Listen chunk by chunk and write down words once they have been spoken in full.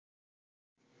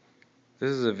This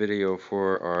is a video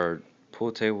for our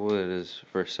pool table that is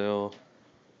for sale.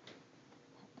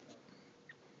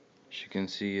 As you can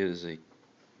see, it is a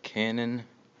Canon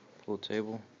pool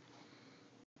table.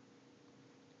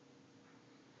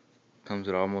 Comes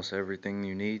with almost everything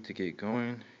you need to get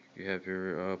going. You have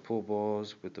your pool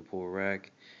balls with the pool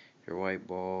rack, your white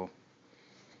ball,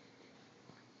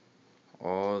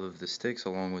 all of the sticks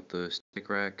along with the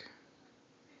stick rack.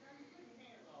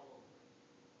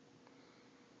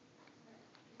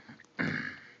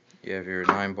 You have your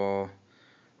 9-ball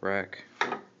rack,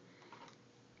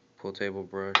 pool table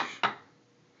brush,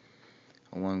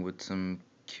 along with some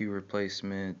cue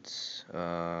replacements,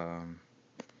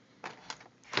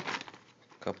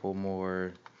 couple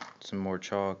more, some more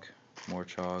chalk,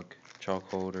 chalk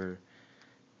holder,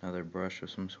 another brush of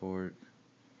some sort,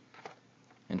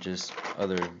 and just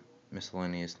other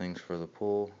miscellaneous things for the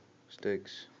pool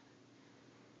sticks.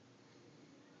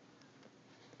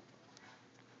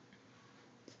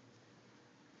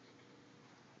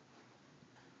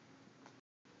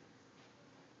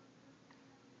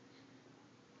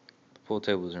 The pool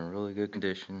table is in really good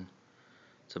condition.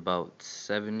 It's about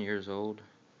 7 years old.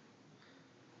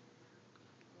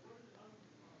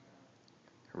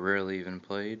 Rarely even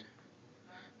played.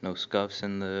 No scuffs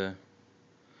in the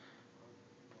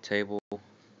table.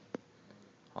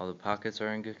 All the pockets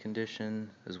are in good condition,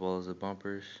 as well as the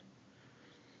bumpers.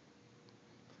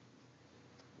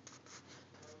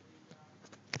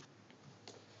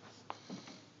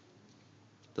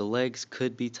 The legs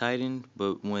could be tightened,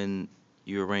 but when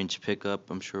you arrange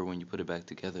pickup, I'm sure when you put it back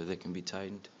together, they can be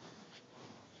tightened.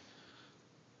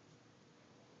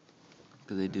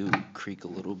 Because they do creak a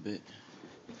little bit.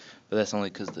 But that's only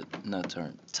because the nuts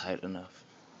aren't tight enough.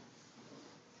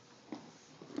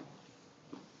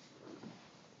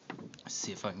 Let's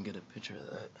see if I can get a picture of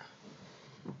that.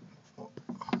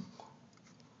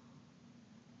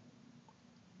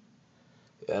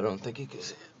 Yeah, I don't think you can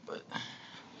see it, but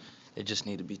they just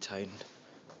need to be tightened.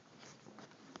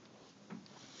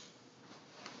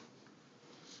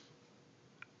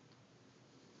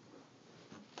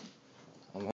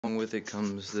 Along with it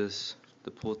comes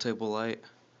the pool table light.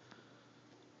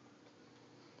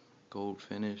 Gold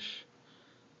finish.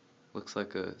 Looks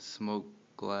like a smoked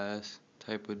glass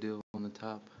type of deal on the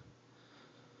top.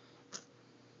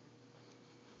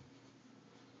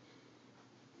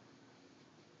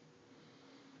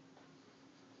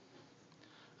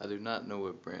 I do not know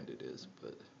what brand it is,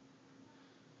 but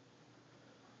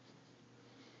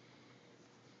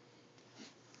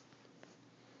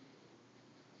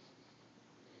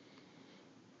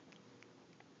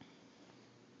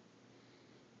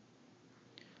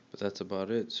that's about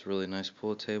it. It's a really nice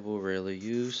pool table, rarely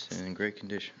used, and in great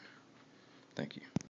condition. Thank you.